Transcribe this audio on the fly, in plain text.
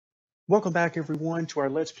Welcome back, everyone, to our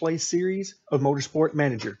Let's Play series of Motorsport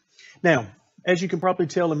Manager. Now, as you can probably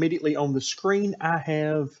tell immediately on the screen, I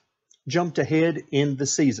have jumped ahead in the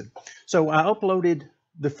season. So I uploaded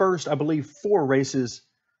the first, I believe, 4 races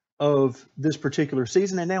of this particular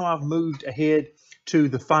season, and now I've moved ahead to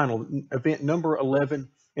the final event, number 11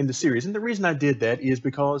 in the series. And the reason I did that is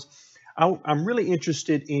because I'm really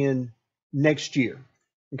interested in next year.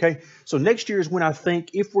 Okay, so next year is when I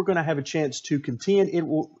think if we're going to have a chance to contend,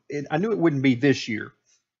 I knew it wouldn't be this year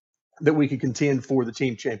that we could contend for the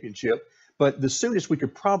team championship, but the soonest we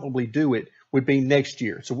could probably do it would be next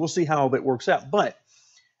year. So we'll see how that works out. But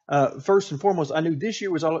first and foremost, I knew this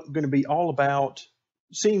year was going to be all about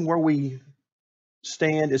seeing where we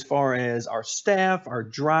stand as far as our staff, our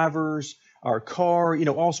drivers, our car,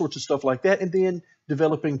 all sorts of stuff like that, and then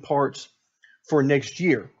developing parts for next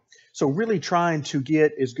year. So really trying to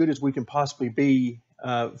get as good as we can possibly be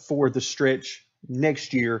for the stretch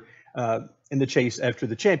next year in the chase after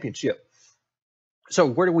the championship. So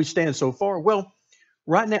where do we stand so far? Well,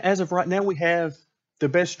 right now, as of right now, we have the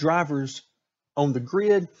best drivers on the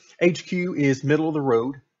grid. HQ is middle of the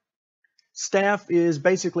road. Staff is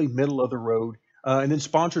basically middle of the road. And then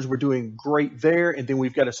sponsors, we're doing great there. And then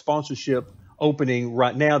we've got a sponsorship opening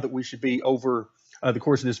right now that we should be over the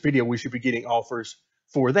course of this video. We should be getting offers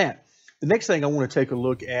for that. The next thing I want to take a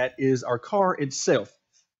look at is our car itself.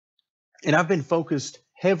 And I've been focused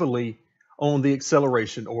heavily on the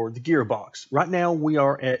acceleration or the gearbox. Right now we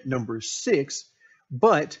are at number 6,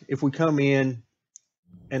 but if we come in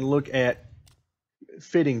and look at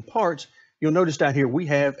fitting parts, you'll notice down here we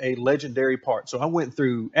have a legendary part. So I went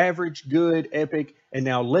through average, good, epic, and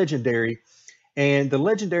now legendary. And the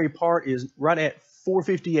legendary part is right at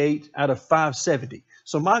 458 out of 570.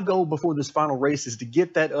 So my goal before this final race is to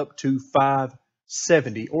get that up to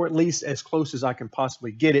 570, or at least as close as I can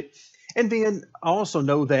possibly get it. And then I also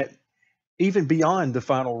know that even beyond the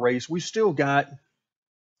final race, we still got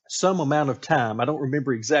some amount of time. I don't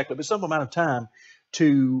remember exactly, but some amount of time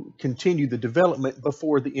to continue the development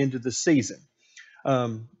before the end of the season.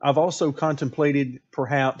 I've also contemplated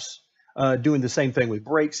perhaps doing the same thing with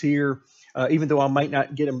brakes here. Even though I might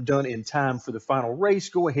not get them done in time for the final race,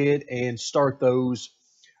 go ahead and start those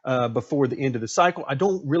before the end of the cycle. I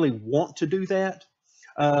don't really want to do that,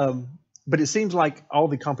 but it seems like all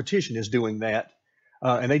the competition is doing that,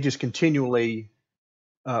 and they just continually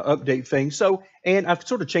update things. So, and I've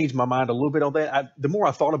sort of changed my mind a little bit on that. The more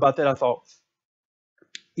I thought about that, I thought,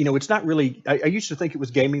 it's not really, I used to think it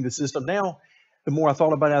was gaming the system. Now, the more I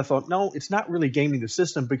thought about it, I thought, no, it's not really gaming the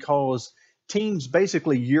system, because teams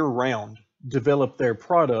basically year-round develop their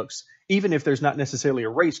products, even if there's not necessarily a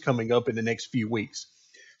race coming up in the next few weeks.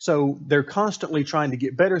 So they're constantly trying to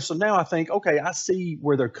get better. So now I think, okay, I see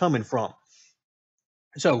where they're coming from.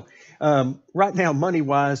 So right now,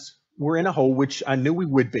 money-wise, we're in a hole, which I knew we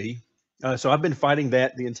would be. So I've been fighting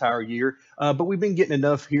that the entire year, but we've been getting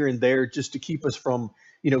enough here and there just to keep us from,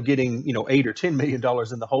 getting, $8 or $10 million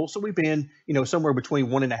in the hole. So we've been, somewhere between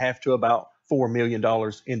 $1.5 to about $4 million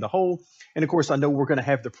in the hole. And of course, I know we're going to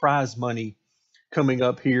have the prize money coming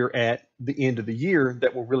up here at the end of the year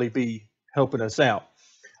that will really be helping us out.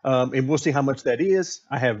 And we'll see how much that is.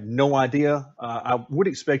 I have no idea. I would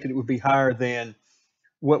expect it would be higher than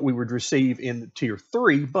what we would receive in tier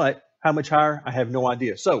 3, but how much higher, I have no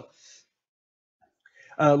idea. So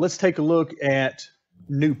let's take a look at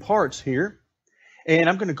new parts here. And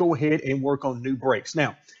I'm going to go ahead and work on new brakes.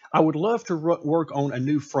 Now, I would love to work on a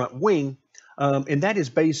new front wing, and that is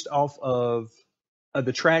based off of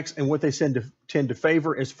the tracks and what they tend to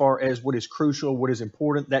favor as far as what is crucial, what is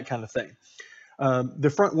important, that kind of thing.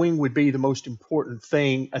 The front wing would be the most important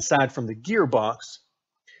thing aside from the gearbox,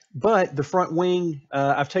 but the front wing,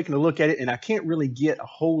 I've taken a look at it, and I can't really get a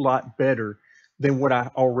whole lot better than what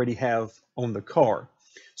I already have on the car.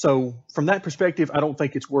 So from that perspective, I don't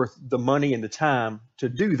think it's worth the money and the time to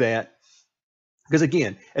do that. Because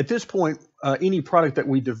again, at this point, any product that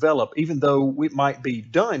we develop, even though it might be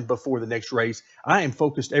done before the next race, I am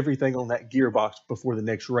focused everything on that gearbox before the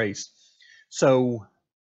next race. So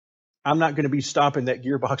I'm not going to be stopping that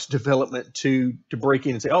gearbox development to break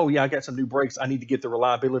in and say, oh yeah, I got some new brakes. I need to get the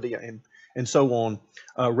reliability and so on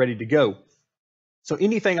ready to go. So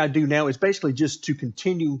anything I do now is basically just to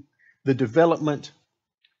continue the development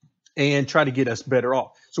and try to get us better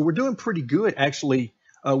off. So we're doing pretty good actually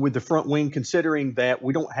with the front wing, considering that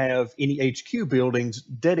we don't have any HQ buildings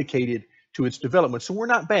dedicated to its development. So we're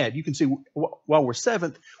not bad. You can see while we're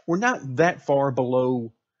 7th, we're not that far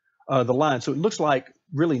below the line. So it looks like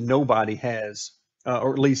really nobody has,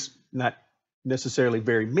 or at least not necessarily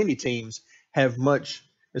very many teams, have much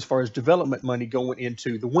as far as development money going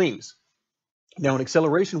into the wings. Now in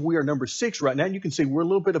acceleration, we are number 6 right now. And you can see we're a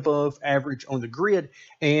little bit above average on the grid.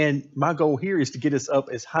 And my goal here is to get us up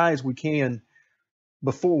as high as we can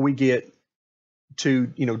before we get to,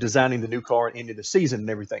 designing the new car and into the season and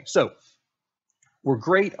everything. So we're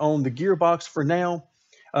great on the gearbox for now.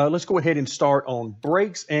 Let's go ahead and start on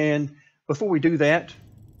brakes. And before we do that,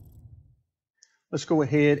 let's go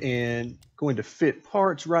ahead and go into fit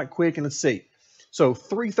parts right quick and let's see. So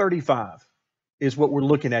 335 is what we're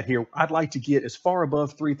looking at here. I'd like to get as far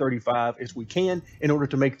above 335 as we can in order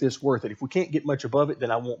to make this worth it. If we can't get much above it,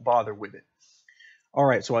 then I won't bother with it. All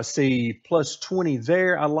right, so I see plus 20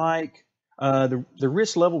 there. I like the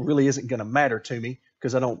risk level really isn't going to matter to me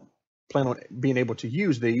because I don't plan on being able to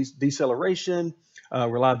use these. Deceleration,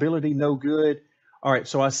 reliability, no good. All right,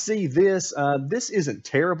 so I see this. This isn't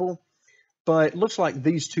terrible, but it looks like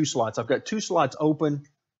these 2 slots. I've got 2 slots open,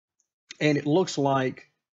 and it looks like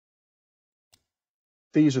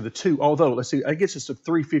these are the 2. Although, let's see, I guess it's a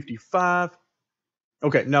 355.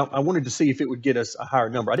 Okay, now I wanted to see if it would get us a higher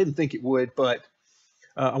number. I didn't think it would, but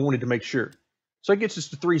I wanted to make sure. So it gets us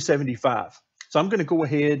to 375. So I'm going to go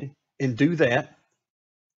ahead and do that.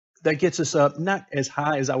 That gets us up, not as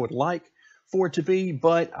high as I would like for it to be,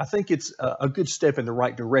 but I think it's a good step in the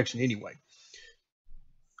right direction anyway.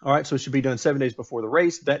 All right, so it should be done 7 days before the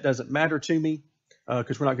race. That doesn't matter to me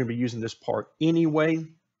because we're not going to be using this part anyway.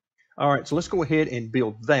 All right, so let's go ahead and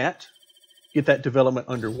build that, get that development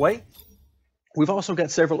underway. We've also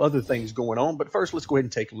got several other things going on, but first let's go ahead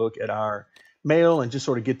and take a look at our mail and just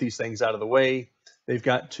sort of get these things out of the way. They've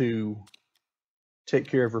got to take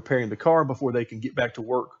care of repairing the car before they can get back to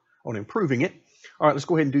work on improving it. All right, let's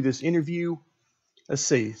go ahead and do this interview. Let's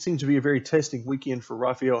see, seems to be a very testing weekend for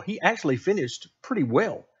Rafael. He actually finished pretty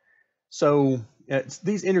well. So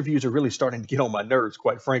these interviews are really starting to get on my nerves,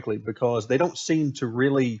 quite frankly, because they don't seem to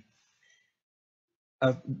really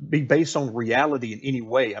be based on reality in any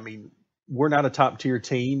way. I mean, we're not a top tier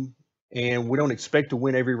team and we don't expect to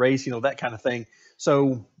win every race, that kind of thing.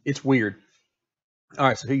 So it's weird. All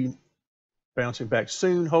right, so he bouncing back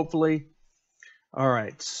soon, hopefully. All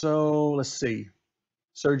right, so let's see.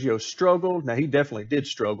 Sergio struggled. Now, he definitely did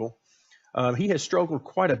struggle. He has struggled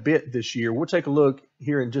quite a bit this year. We'll take a look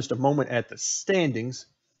here in just a moment at the standings.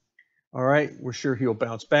 All right, we're sure he'll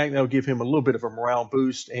bounce back. That'll give him a little bit of a morale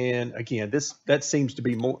boost. And again, that seems to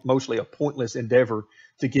be mostly a pointless endeavor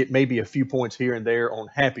to get maybe a few points here and there on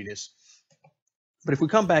happiness. But if we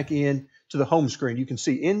come back in to the home screen, you can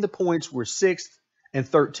see in the points we're 6th and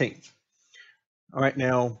 13th. All right,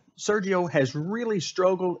 now Sergio has really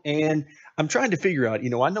struggled, and I'm trying to figure out,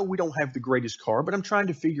 I know we don't have the greatest car, but I'm trying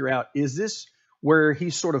to figure out, is this where he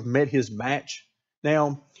sort of met his match?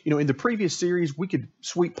 Now, in the previous series, we could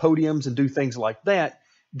sweep podiums and do things like that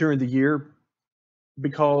during the year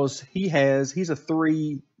because he's a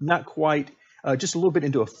 3, not quite, just a little bit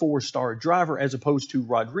into a 4-star driver as opposed to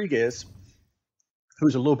Rodriguez,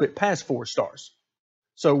 who's a little bit past 4 stars.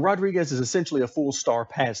 So Rodriguez is essentially a full star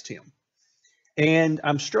past him. And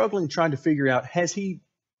I'm struggling trying to figure out,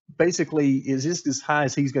 is this as high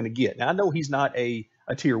as he's going to get? Now, I know he's not a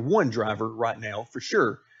tier 1 driver right now for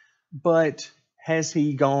sure, but has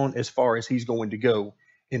he gone as far as he's going to go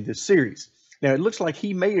in this series? Now, it looks like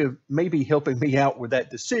he may be helping me out with that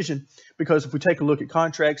decision because if we take a look at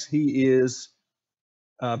contracts, he is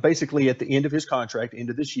basically at the end of his contract, end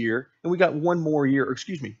of this year, and we got 2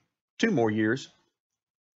 more years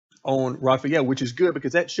on Rafael, which is good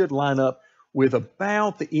because that should line up with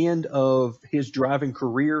about the end of his driving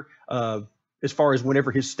career as far as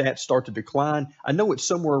whenever his stats start to decline. I know it's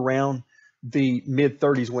somewhere around the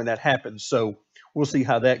mid-30s when that happens, so we'll see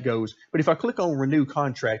how that goes. But if I click on renew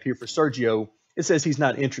contract here for Sergio, it says he's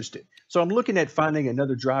not interested. So I'm looking at finding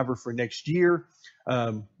another driver for next year.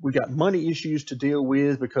 We got money issues to deal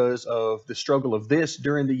with because of the struggle of this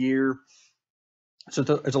during the year. So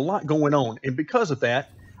there's a lot going on. And because of that,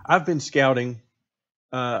 I've been scouting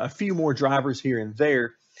a few more drivers here and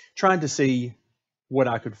there, trying to see what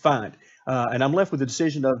I could find. And I'm left with the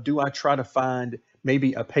decision of, do I try to find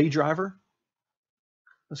maybe a pay driver?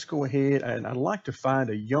 Let's go ahead, and I'd like to find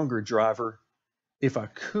a younger driver if I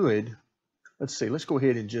could. Let's see, let's go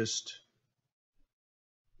ahead and just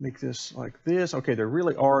make this like this. Okay, there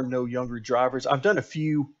really are no younger drivers. I've done a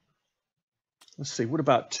few. Let's see, what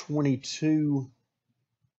about 22?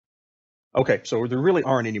 Okay, so there really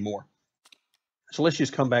aren't any more. So let's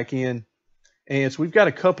just come back in. And so we've got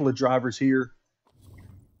a couple of drivers here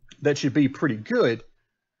that should be pretty good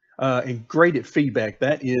and great at feedback.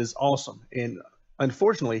 That is awesome. And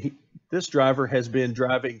unfortunately, this driver has been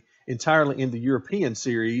driving entirely in the European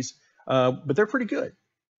series, but they're pretty good.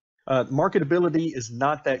 Marketability is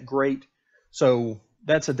not that great, so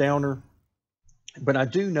that's a downer. But I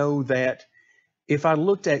do know that if I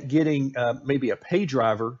looked at getting maybe a pay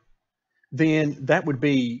driver, then that would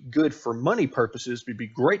be good for money purposes, would be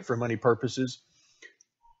great for money purposes,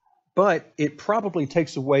 but it probably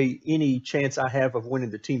takes away any chance I have of winning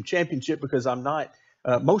the team championship because I'm not,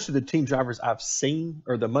 most of the team drivers I've seen,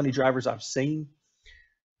 or the money drivers I've seen,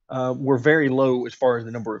 were very low as far as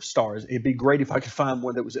the number of stars. It'd be great if I could find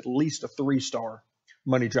one that was at least a 3-star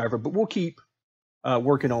money driver, but we'll keep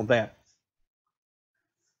working on that.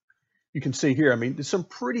 You can see here, I mean, there's some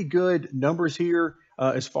pretty good numbers here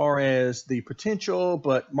as far as the potential,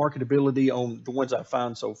 but marketability on the ones I've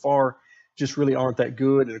found so far just really aren't that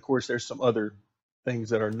good. And of course, there's some other things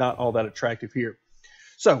that are not all that attractive here.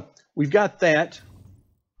 So we've got that.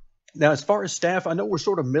 Now, as far as staff, I know we're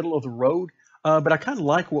sort of middle of the road, but I kind of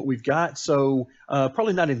like what we've got. So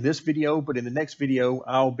probably not in this video, but in the next video,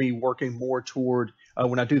 I'll be working more toward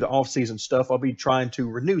when I do the off-season stuff, I'll be trying to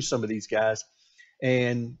renew some of these guys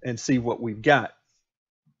and see what we've got.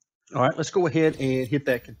 All right, let's go ahead and hit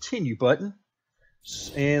that continue button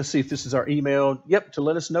and see if this is our email. Yep, to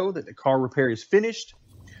let us know that the car repair is finished.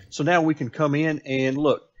 So now we can come in and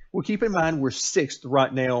look. Well, keep in mind we're 6th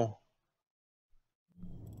right now.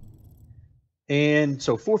 And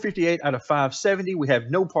so 458 out of 570. We have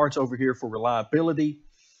no parts over here for reliability.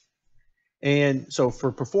 And so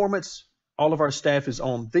for performance, all of our staff is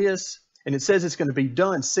on this. And it says it's going to be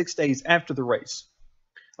done 6 days after the race.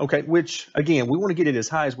 Okay, which, again, we want to get it as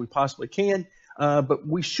high as we possibly can, but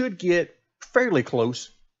we should get fairly close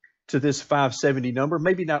to this 570 number,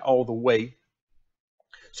 maybe not all the way.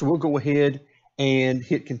 So we'll go ahead and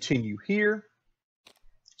hit continue here.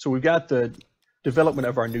 So we've got the development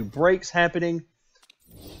of our new brakes happening,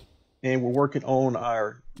 and we're working on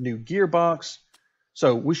our new gearbox.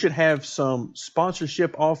 So we should have some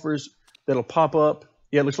sponsorship offers that'll pop up.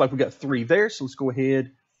 Yeah, it looks like we got 3 there, so let's go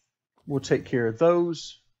ahead. We'll take care of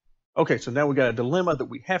those. Okay, so now we got a dilemma that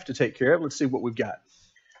we have to take care of. Let's see what we've got.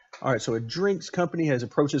 All right, so a drinks company has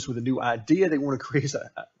approached us with a new idea. They want to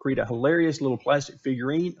create a hilarious little plastic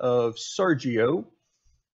figurine of Sergio.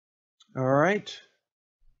 All right.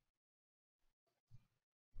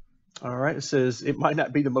 All right, it says it might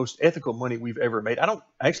not be the most ethical money we've ever made. I don't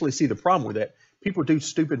actually see the problem with that. People do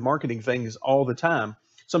stupid marketing things all the time.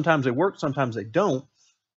 Sometimes they work, sometimes they don't.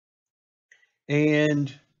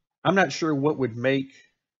 And I'm not sure what would make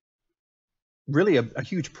really a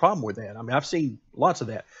huge problem with that. I mean, I've seen lots of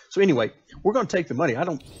that. So anyway, we're going to take the money. I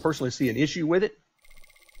don't personally see an issue with it.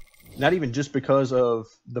 Not even just because of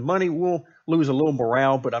the money. We'll lose a little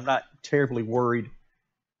morale, but I'm not terribly worried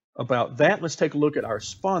about that. Let's take a look at our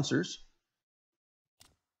sponsors.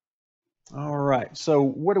 All right, so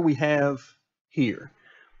what do we have here?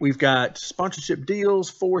 We've got sponsorship deals,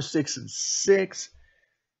 4, 6, and 6.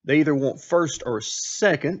 They either want 1st or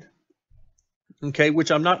 2nd. Okay, which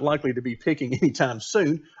I'm not likely to be picking anytime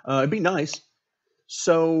soon. It'd be nice.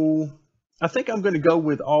 So I think I'm going to go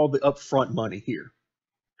with all the upfront money here.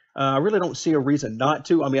 I really don't see a reason not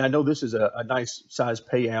to. I mean, I know this is a nice size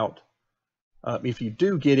payout if you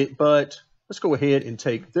do get it, but let's go ahead and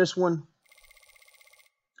take this one.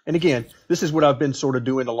 And again, this is what I've been sort of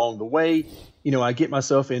doing along the way. You know, I get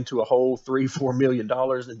myself into a whole $3-4 million,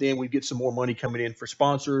 and then we get some more money coming in for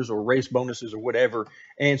sponsors or race bonuses or whatever,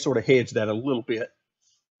 and sort of hedge that a little bit.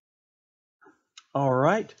 All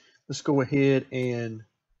right, let's go ahead and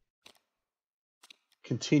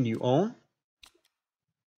continue on.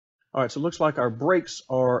 All right, so it looks like our brakes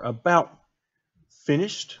are about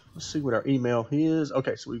finished. Let's see what our email is.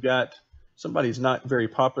 Okay, so we've got somebody's not very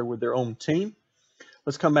popular with their own team.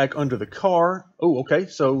 Let's come back under the car. Oh, okay.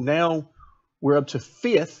 So now we're up to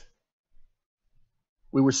 5th.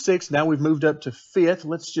 We were 6th. Now we've moved up to 5th.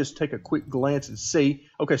 Let's just take a quick glance and see.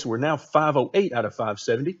 Okay, so we're now 508 out of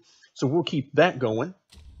 570. So we'll keep that going.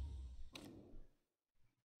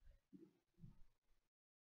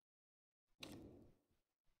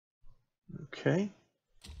 Okay.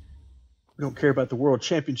 We don't care about the World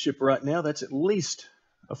Championship right now. That's at least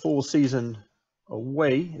a full season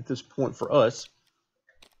away at this point for us.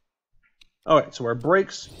 All right, so our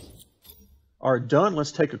brakes are done.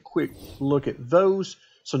 Let's take a quick look at those.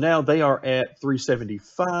 So now they are at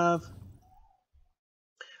 375.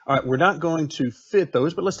 All right, we're not going to fit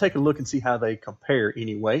those, but let's take a look and see how they compare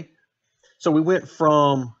anyway. So we went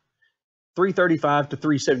from 335 to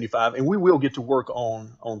 375, and we will get to work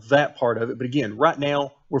on that part of it. But again, right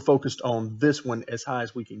now, we're focused on this one as high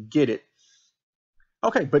as we can get it.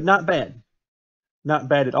 Okay, but not bad. Not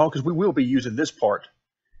bad at all, because we will be using this part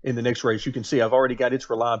in the next race. You can see I've already got its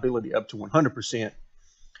reliability up to 100%,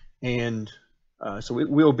 and so it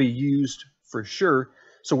will be used for sure.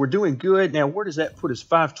 So we're doing good. Now, where does that put us?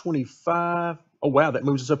 525. Oh, wow, that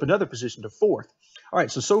moves us up another position to 4th. All right,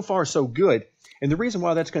 so far so good. And the reason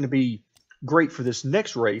why that's going to be great for this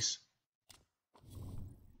next race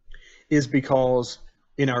is because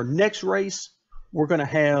in our next race, we're going to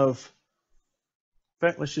have, in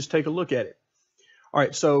fact, let's just take a look at it. All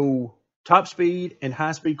right, so top speed and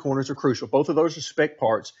high speed corners are crucial. Both of those are spec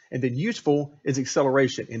parts. And then useful is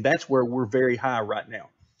acceleration. And that's where we're very high right now.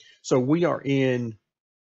 So we are in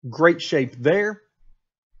great shape there.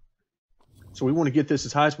 So we want to get this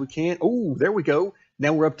as high as we can. Oh, there we go.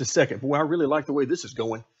 Now we're up to 2nd. Boy, I really like the way this is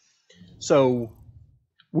going. So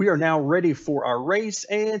we are now ready for our race.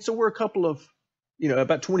 And so we're a couple of,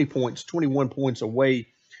 about 20 points, 21 points away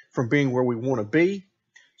from being where we want to be.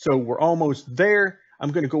 So we're almost there.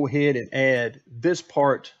 I'm going to go ahead and add this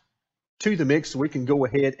part to the mix so we can go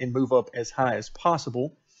ahead and move up as high as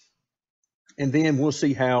possible. And then we'll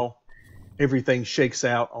see how everything shakes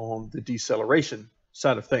out on the deceleration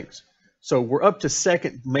side of things. So we're up to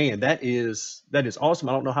 2nd. Man, that is awesome.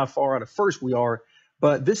 I don't know how far out of 1st we are,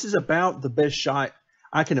 but this is about the best shot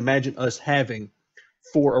I can imagine us having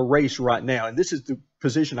for a race right now. And this is the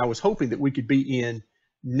position I was hoping that we could be in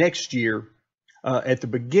next year at the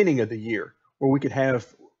beginning of the year, where we could have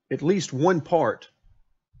at least one part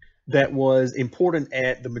that was important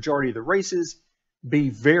at the majority of the races, be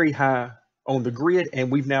very high on the grid,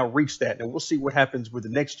 and we've now reached that. And we'll see what happens with the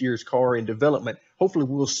next year's car in development. Hopefully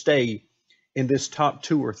we'll stay in this top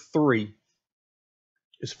 2 or 3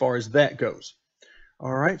 as far as that goes.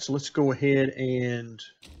 All right, so let's go ahead and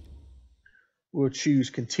we'll choose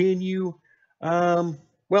continue. Well,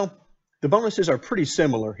 the bonuses are pretty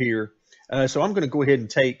similar here. So I'm going to go ahead and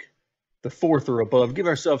take the 4th or above, give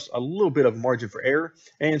ourselves a little bit of margin for error.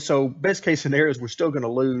 And so best case scenario is we're still going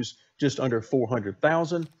to lose just under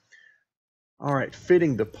 400,000. All right,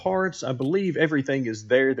 fitting the parts. I believe everything is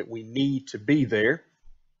there that we need to be there.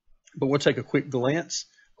 But we'll take a quick glance.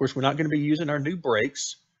 Of course, we're not going to be using our new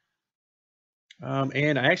brakes.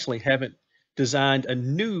 And I actually haven't designed a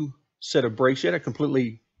new set of brakes yet. I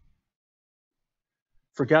completely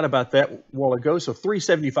forgot about that a while ago. So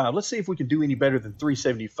 375. Let's see if we can do any better than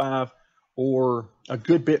 375 or a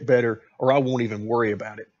good bit better, or I won't even worry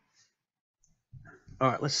about it. All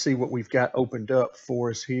right, let's see what we've got opened up for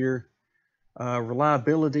us here.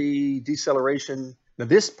 Reliability, deceleration. Now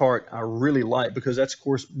this part I really like because that's, of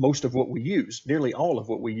course, most of what we use, nearly all of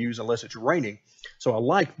what we use unless it's raining. So I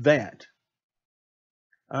like that.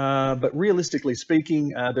 But realistically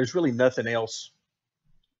speaking, there's really nothing else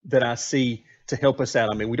that I see to help us out.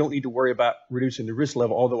 I mean, we don't need to worry about reducing the risk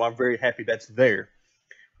level, although I'm very happy that's there.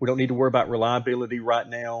 We don't need to worry about reliability right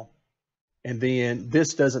now. And then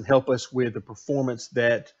this doesn't help us with the performance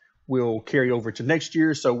that will carry over to next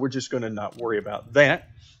year. So we're just going to not worry about that.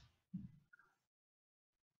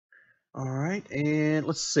 All right. And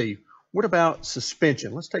let's see. What about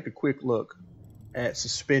suspension? Let's take a quick look at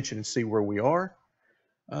suspension and see where we are.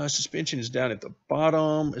 Suspension is down at the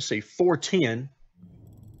bottom. Let's say 410.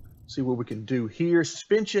 See what we can do here.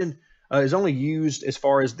 Suspension is only used as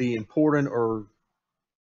far as the important or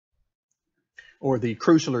the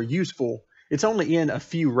crucial or useful. It's only in a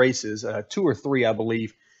few races, 2 or 3, I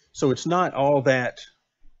believe. So it's not all that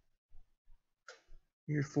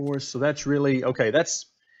here for us. So that's really okay.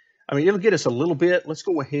 I mean, it'll get us a little bit. Let's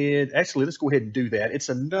go ahead. Actually, let's go ahead and do that. It's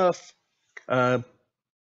enough to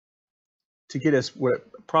get us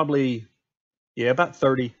probably about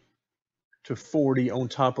 30 to 40 on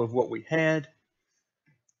top of what we had.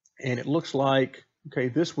 And it looks like, okay,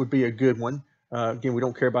 this would be a good one. Again, we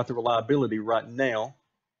don't care about the reliability right now.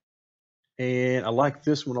 And I like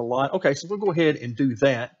this one a lot. Okay, so we'll go ahead and do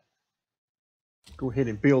that. Go ahead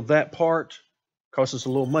and build that part. Costs us a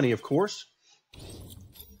little money, of course.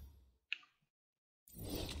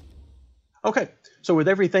 Okay, so with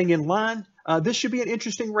everything in line, this should be an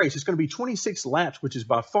interesting race. It's going to be 26 laps, which is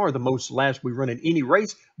by far the most laps we run in any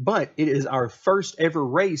race, but it is our first ever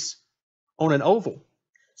race on an oval.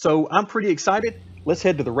 So I'm pretty excited. Let's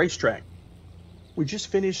head to the racetrack. We just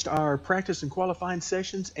finished our practice and qualifying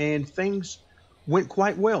sessions, and things went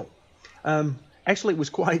quite well. Actually, it was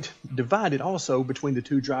quite divided also between the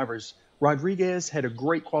two drivers. Rodriguez had a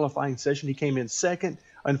great qualifying session. He came in second.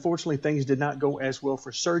 Unfortunately, things did not go as well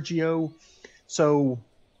for Sergio. So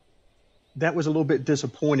that was a little bit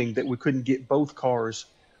disappointing that we couldn't get both cars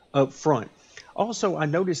up front. Also, I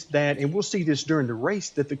noticed that, and we'll see this during the race,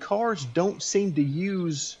 that the cars don't seem to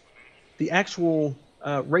use the actual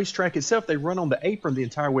racetrack itself. They run on the apron the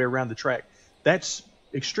entire way around the track. That's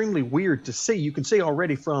extremely weird to see. You can see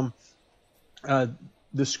already from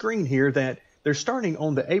the screen here that they're starting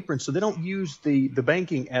on the apron, so they don't use the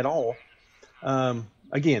banking at all.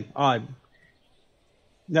 Again, odd.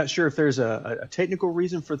 Not sure if there's a technical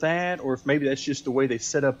reason for that, or if maybe that's just the way they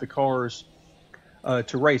set up the cars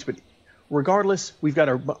to race. But regardless, we've got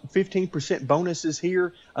our 15% bonuses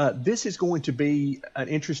here. This is going to be an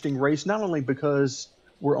interesting race, not only because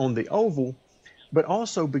we're on the oval, but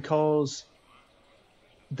also because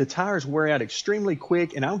the tires wear out extremely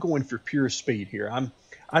quick, and I'm going for pure speed here.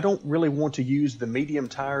 I don't really want to use the medium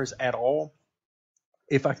tires at all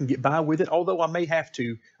if I can get by with it, although I may have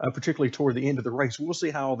to, particularly toward the end of the race. We'll see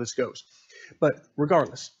how all this goes. But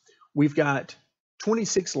regardless, we've got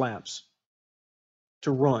 26 laps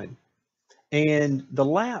to run, and the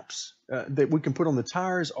laps that we can put on the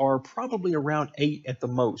tires are probably around 8 at the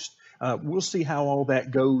most. We'll see how all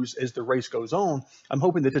that goes as the race goes on. I'm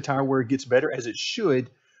hoping that the tire wear gets better, as it should,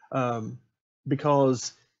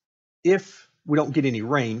 because if we don't get any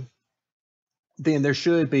rain, then there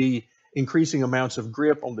should be increasing amounts of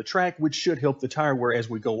grip on the track, which should help the tire wear as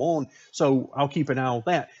we go on. So I'll keep an eye on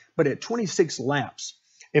that. But at 26 laps,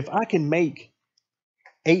 if I can make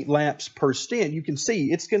 8 laps per stint, you can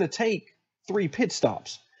see it's going to take 3 pit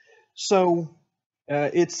stops. So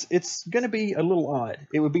it's going to be a little odd.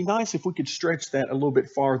 It would be nice if we could stretch that a little bit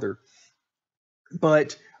farther.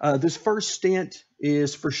 But this first stint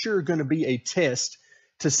is for sure going to be a test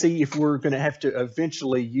to see if we're going to have to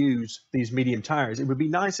eventually use these medium tires. It would be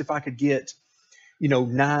nice if I could get,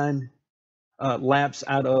 9 laps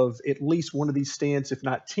out of at least one of these stints, if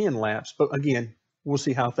not 10 laps. But again, we'll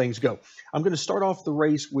see how things go. I'm going to start off the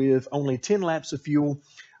race with only 10 laps of fuel.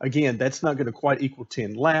 Again, that's not going to quite equal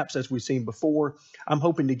 10 laps as we've seen before. I'm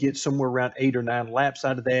hoping to get somewhere around 8 or 9 laps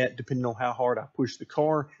out of that, depending on how hard I push the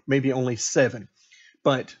car, maybe only 7.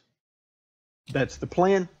 But that's the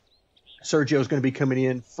plan. Sergio is going to be coming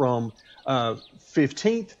in from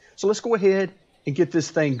 15th. So let's go ahead and get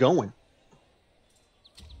this thing going.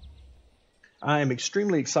 I am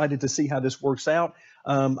extremely excited to see how this works out.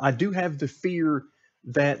 I do have the fear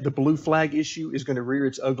that the blue flag issue is going to rear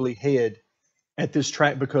its ugly head at this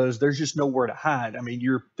track because there's just nowhere to hide. I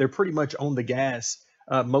mean, they're pretty much on the gas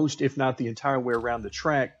most, if not the entire way around the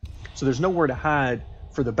track. So there's nowhere to hide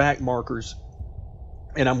for the back markers,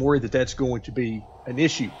 and I'm worried that that's going to be an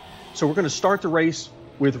issue. So we're going to start the race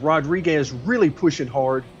with Rodriguez really pushing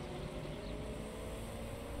hard.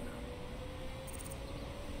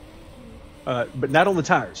 But not on the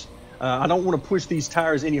tires. I don't want to push these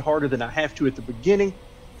tires any harder than I have to at the beginning.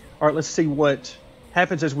 All right, let's see what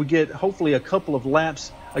happens as we get hopefully a couple of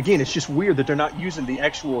laps. Again, it's just weird that they're not using the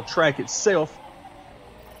actual track itself.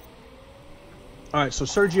 All right, so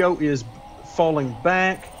Sergio is falling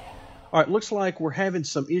back. All right, looks like we're having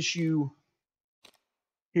some issue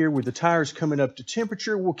here with the tires coming up to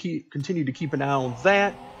temperature. We'll continue to keep an eye on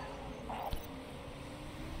that.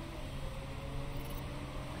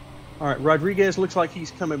 All right, Rodriguez looks like he's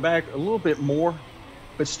coming back a little bit more,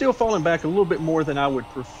 but still falling back a little bit more than I would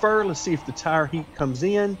prefer. Let's see if the tire heat comes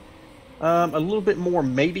in. A little bit more,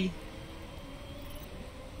 maybe.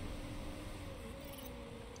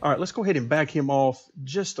 All right, let's go ahead and back him off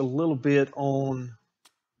just a little bit on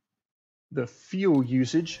the fuel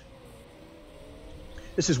usage.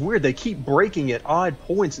 This is weird. They keep braking at odd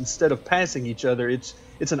points instead of passing each other. It's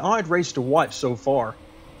an odd race to watch so far,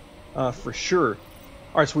 for sure.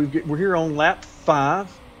 All right, so we're here on lap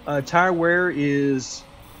 5. Tire wear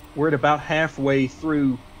we're at about halfway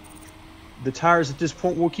through the tires at this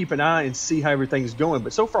point. We'll keep an eye and see how everything's going.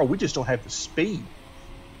 But so far, we just don't have the speed.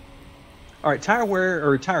 All right, tire wear,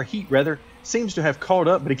 or tire heat rather, seems to have caught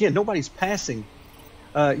up. But again, nobody's passing.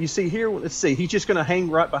 You see here, let's see, he's just going to hang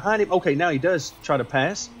right behind him. Okay, now he does try to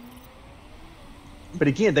pass. But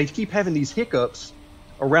again, they keep having these hiccups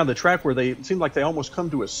around the track where it seem like they almost come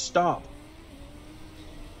to a stop.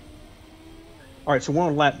 All right, so we're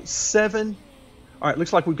on lap 7. All right,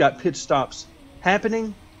 looks like we've got pit stops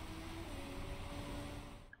happening.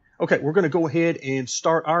 Okay, we're going to go ahead and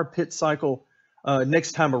start our pit cycle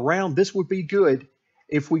next time around. This would be good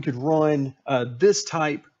if we could run this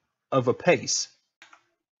type of a pace.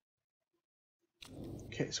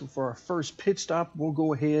 Okay, so for our first pit stop, we'll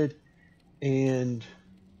go ahead and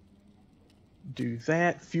do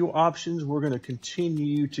that. Fuel options, we're going to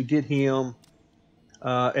continue to get him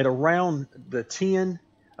at around the 10.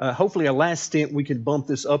 Hopefully, a last stint, we can bump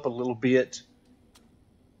this up a little bit.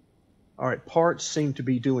 All right, parts seem to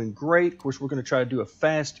be doing great. Of course, we're going to try to do a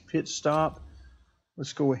fast pit stop.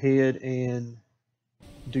 Let's go ahead and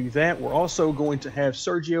do that. We're also going to have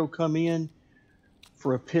Sergio come in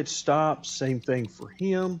for a pit stop. Same thing for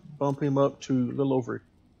him. Bump him up to a little over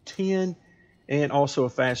 10, and also a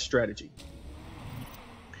fast strategy.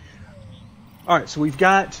 All right, so we've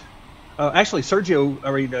got actually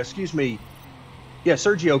Sergio, excuse me, Yeah,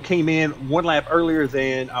 Sergio came in one lap earlier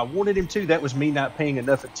than I wanted him to. That was me not paying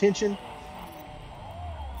enough attention.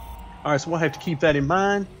 All right, so we'll have to keep that in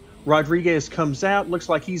mind. Rodriguez comes out. Looks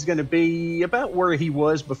like he's going to be about where he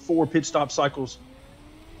was before pit stop cycles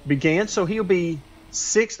began. So he'll be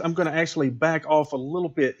 6th. I'm going to actually back off a little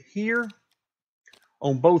bit here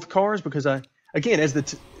on both cars because again, as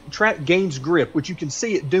the track gains grip, which you can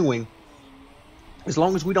see it doing, as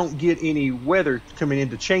long as we don't get any weather coming in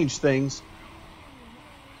to change things,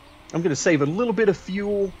 I'm going to save a little bit of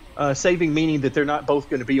fuel, saving meaning that they're not both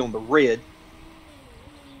going to be on the red.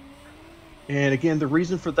 And again, the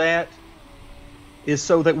reason for that is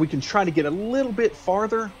so that we can try to get a little bit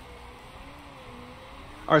farther.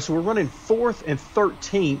 All right, so we're running 4th and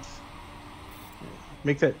 13th.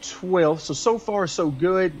 Make that 12th. So far, so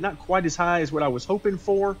good. Not quite as high as what I was hoping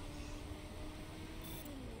for.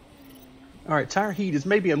 All right, tire heat is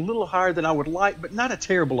maybe a little higher than I would like, but not a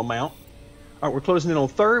terrible amount. All right, we're closing in on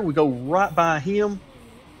 3rd. We go right by him.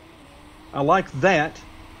 I like that.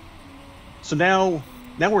 So now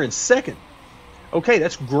we're in 2nd. Okay,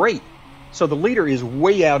 that's great. So the leader is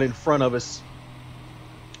way out in front of us.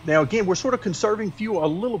 Now, again, we're sort of conserving fuel a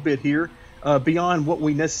little bit here beyond what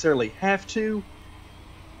we necessarily have to.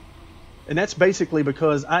 And that's basically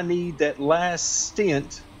because I need that last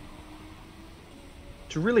stint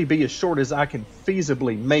to really be as short as I can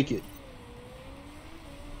feasibly make it.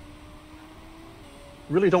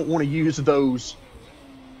 Really don't want to use those.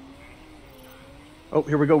 Oh,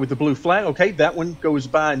 here we go with the blue flag. Okay, that one goes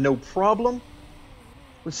by no problem.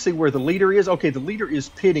 Let's see where the leader is. Okay, the leader is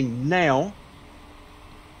pitting now.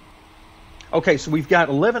 Okay, so we've got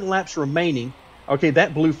 11 laps remaining. Okay,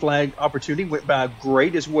 that blue flag opportunity went by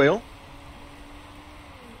great as well.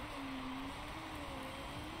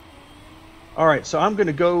 All right, so I'm going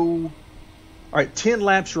to go, all right, 10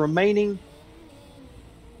 laps remaining.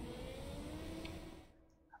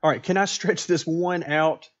 All right, can I stretch this one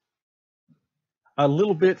out a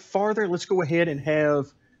little bit farther? Let's go ahead and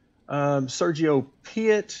have Sergio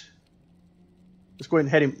pit. Let's go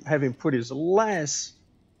ahead and have him put his last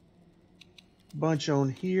bunch on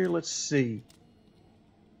here. Let's see.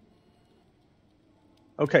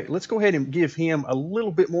 Okay, let's go ahead and give him a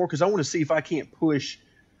little bit more because I want to see if I can't push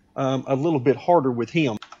a little bit harder with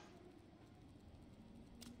him.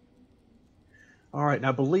 All right, and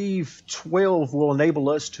I believe 12 will enable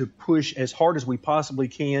us to push as hard as we possibly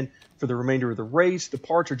can for the remainder of the race. The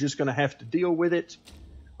parts are just going to have to deal with it.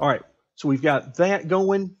 All right, so we've got that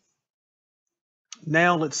going.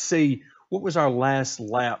 Now let's see, what was our last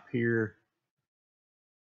lap here?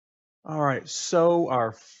 All right, so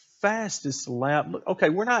our fastest lap, okay,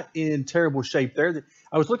 we're not in terrible shape there.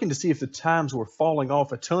 I was looking to see if the times were falling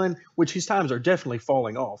off a ton, which his times are definitely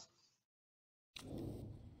falling off,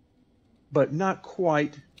 but not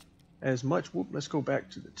quite as much. Whoop, let's go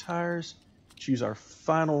back to the tires, choose our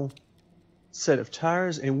final set of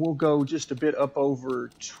tires, and we'll go just a bit up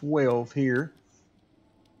over 12 here.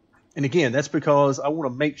 And again, that's because I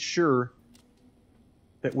want to make sure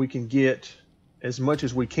that we can get as much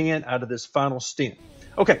as we can out of this final stint.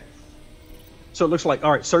 Okay, so it looks like,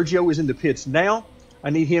 all right, Sergio is in the pits now. I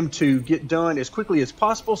need him to get done as quickly as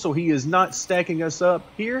possible so he is not stacking us up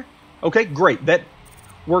here. Okay, great. That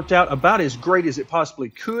worked out about as great as it possibly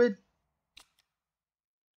could.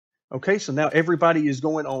 Okay, so now everybody is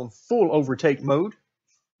going on full overtake mode.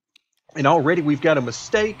 And already we've got a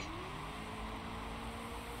mistake.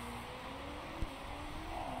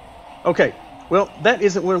 Okay, well, that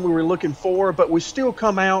isn't what we were looking for, but we still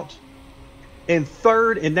come out in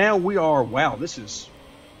 3rd, and now we are, wow, this is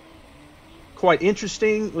quite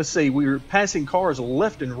interesting. Let's see, we're passing cars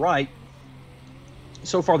left and right.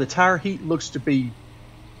 So far, the tire heat looks to be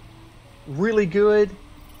really good.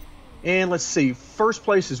 And let's see, first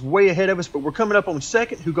place is way ahead of us, but we're coming up on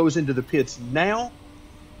 2nd, who goes into the pits now.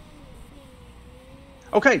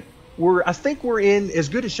 Okay, I think we're in as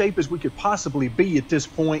good a shape as we could possibly be at this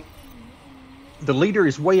point. The leader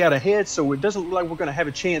is way out ahead, so it doesn't look like we're going to have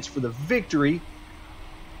a chance for the victory.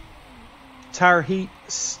 Tire heat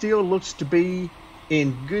still looks to be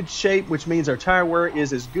in good shape, which means our tire wear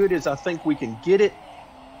is as good as I think we can get it.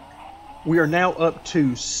 We are now up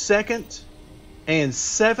to 2nd and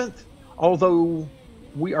 7th, although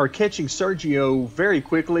we are catching Sergio very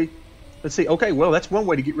quickly. Let's see. Okay, well, that's one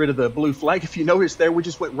way to get rid of the blue flag. If you notice there, we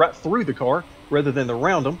just went right through the car rather than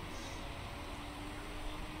around them.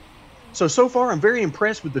 So far, I'm very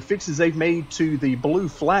impressed with the fixes they've made to the blue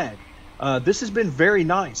flag. This has been very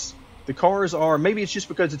nice. The cars are, maybe it's just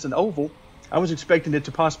because it's an oval. I was expecting it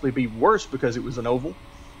to possibly be worse because it was an oval.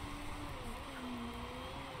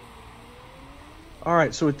 All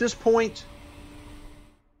right, so at this point,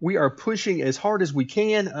 we are pushing as hard as we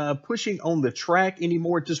can. Pushing on the track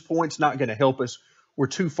anymore at this point is not going to help us. We're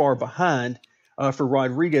too far behind for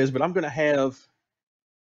Rodriguez, but I'm going to have,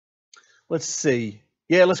 let's see.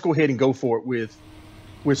 Yeah, let's go ahead and go for it with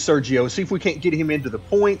Sergio. See if we can't get him into the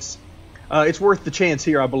points. It's worth the chance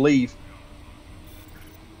here, I believe.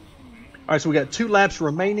 All right, so we got 2 laps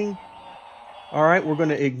remaining. All right, we're going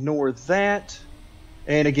to ignore that.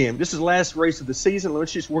 And again, this is the last race of the season.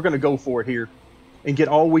 We're going to go for it here and get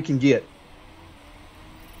all we can get.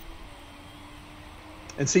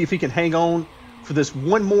 And see if he can hang on for this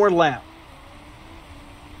one more lap.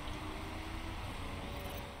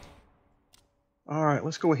 All right,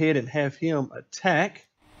 let's go ahead and have him attack.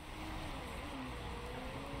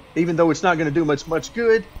 Even though it's not going to do much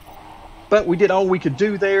good. But we did all we could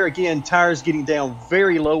do there. Again, tires getting down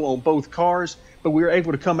very low on both cars. But we were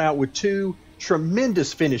able to come out with 2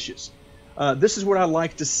 tremendous finishes. This is what I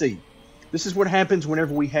like to see. This is what happens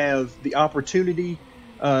whenever we have the opportunity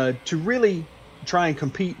to really try and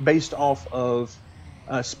compete based off of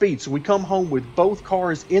speed. So we come home with both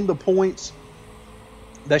cars in the points.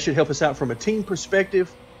 That should help us out from a team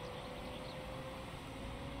perspective.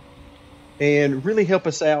 And really help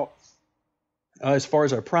us out as far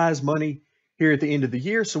as our prize money here at the end of the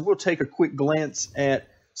year. So we'll take a quick glance at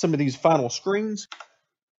some of these final screens.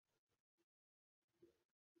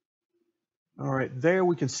 All right, there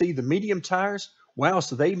we can see the medium tires. Wow,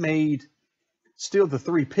 so they made still the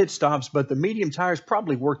 3 pit stops, but the medium tires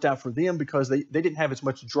probably worked out for them because they didn't have as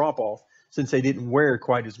much drop off since they didn't wear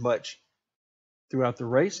quite as much throughout the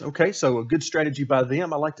race. Okay, so a good strategy by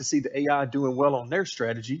them. I like to see the AI doing well on their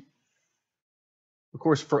strategy. Of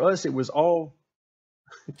course, for us, it was all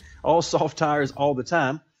soft tires all the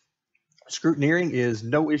time. Scrutineering is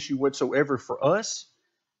no issue whatsoever for us.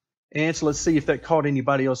 And so let's see if that caught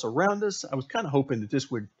anybody else around us. I was kind of hoping that this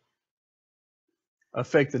would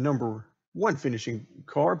affect the number 1 finishing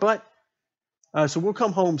car, but so we'll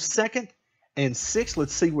come home 2nd and 6th.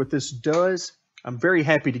 Let's see what this does. I'm very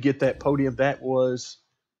happy to get that podium. That was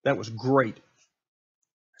great.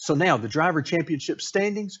 So now the driver championship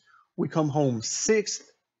standings, we come home 6th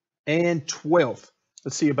and 12th.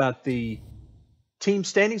 Let's see about the team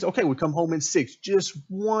standings. Okay, we come home in 6th, just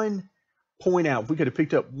 1 point out. If we could have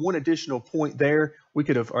picked up 1 additional point there, we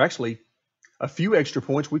could have, or actually a few extra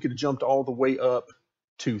points, we could have jumped all the way up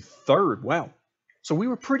to 3rd. Wow. So we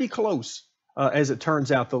were pretty close. As it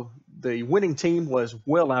turns out, the winning team was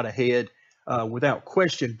well out ahead without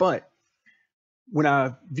question. But when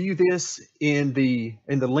I view this in the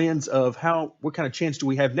lens of what kind of chance do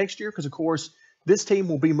we have next year, because of course this team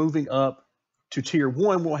will be moving up to Tier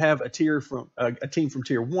 1. We'll have a team from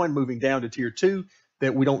Tier 1 moving down to Tier 2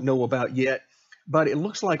 that we don't know about yet. But it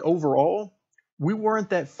looks like overall we weren't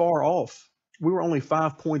that far off. We were only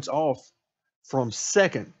 5 points off from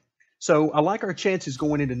 2nd. So I like our chances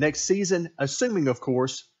going into next season, assuming, of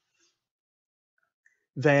course,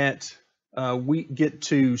 that we get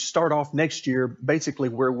to start off next year basically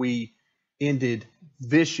where we ended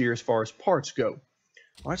this year as far as parts go.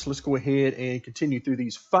 All right, so let's go ahead and continue through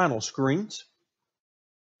these final screens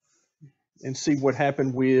and see what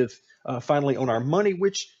happened with finally on our money,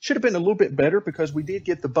 which should have been a little bit better because we did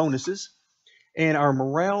get the bonuses, and our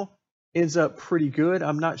morale ends up pretty good.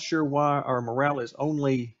 I'm not sure why our morale is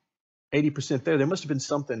only 80% there. There must have been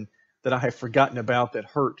something that I have forgotten about that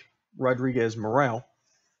hurt Rodriguez's morale.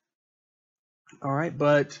 All right,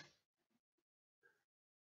 but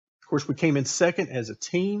of course we came in 2nd as a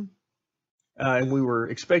team, and we were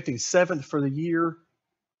expecting 7th for the year,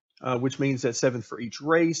 which means that 7th for each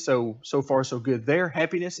race. So far so good there.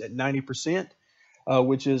 Happiness at 90%,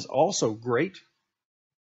 which is also great.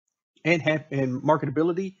 And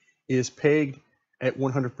marketability is pegged at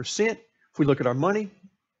 100%. If we look at our money,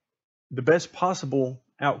 the best possible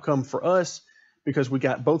outcome for us, because we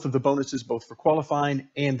got both of the bonuses, both for qualifying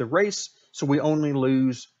and the race, so we only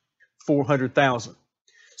lose $400,000.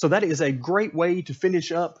 So that is a great way to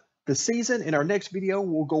finish up the season. In our next video,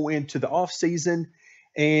 we'll go into the off season,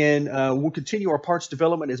 and we'll continue our parts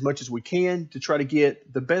development as much as we can to try to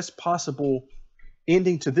get the best possible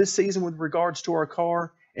ending to this season with regards to our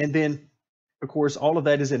car. And then, of course, all of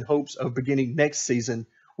that is in hopes of beginning next season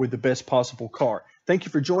with the best possible car. Thank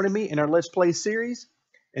you for joining me in our Let's Play series,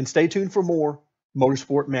 and stay tuned for more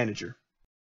Motorsport Manager.